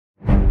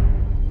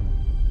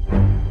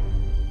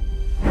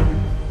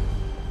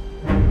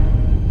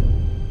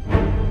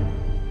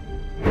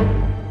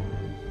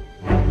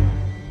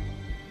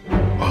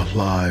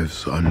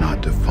lives are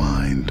not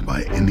defined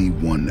by any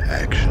one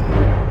action.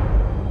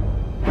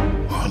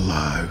 Our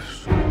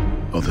lives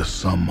are the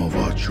sum of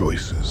our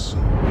choices.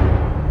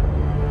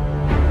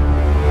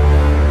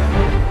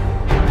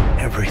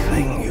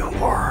 Everything you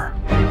are,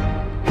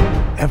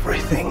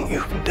 everything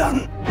you've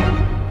done,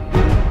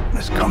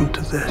 has come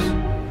to this.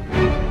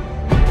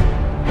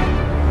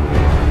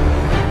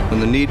 When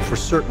the need for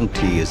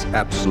certainty is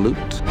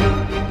absolute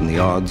and the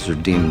odds are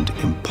deemed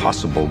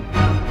impossible,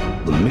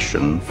 the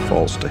mission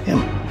falls to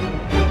him.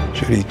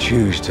 Should he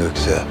choose to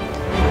accept?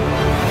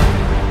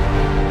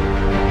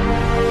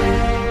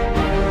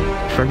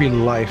 For every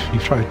life you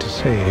tried to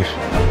save,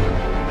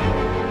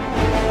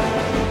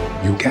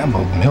 you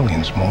gambled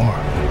millions more.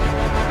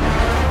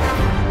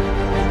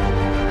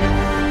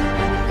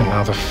 And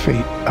now the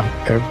fate of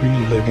every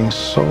living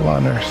soul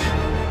on earth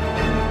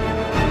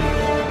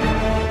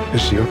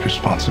is your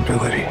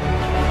responsibility.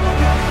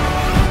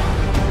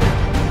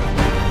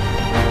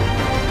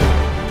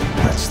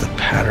 That's the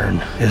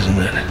pattern, isn't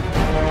it?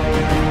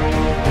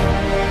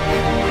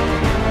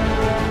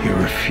 You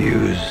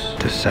refuse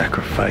to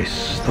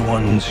sacrifice the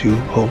ones you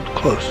hold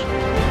close.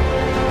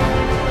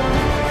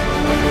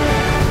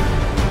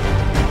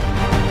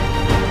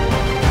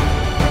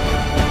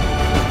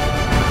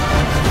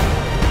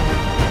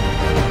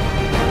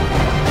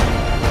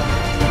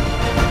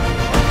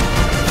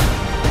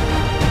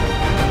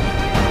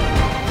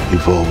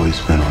 You've always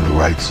been on the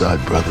right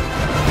side, brother.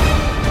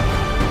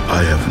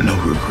 I have no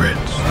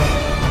regrets.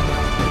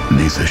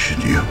 Neither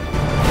should you.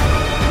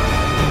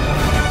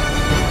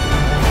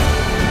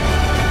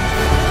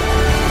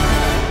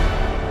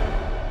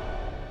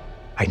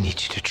 I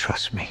need you to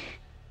trust me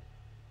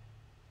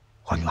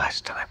one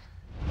last time.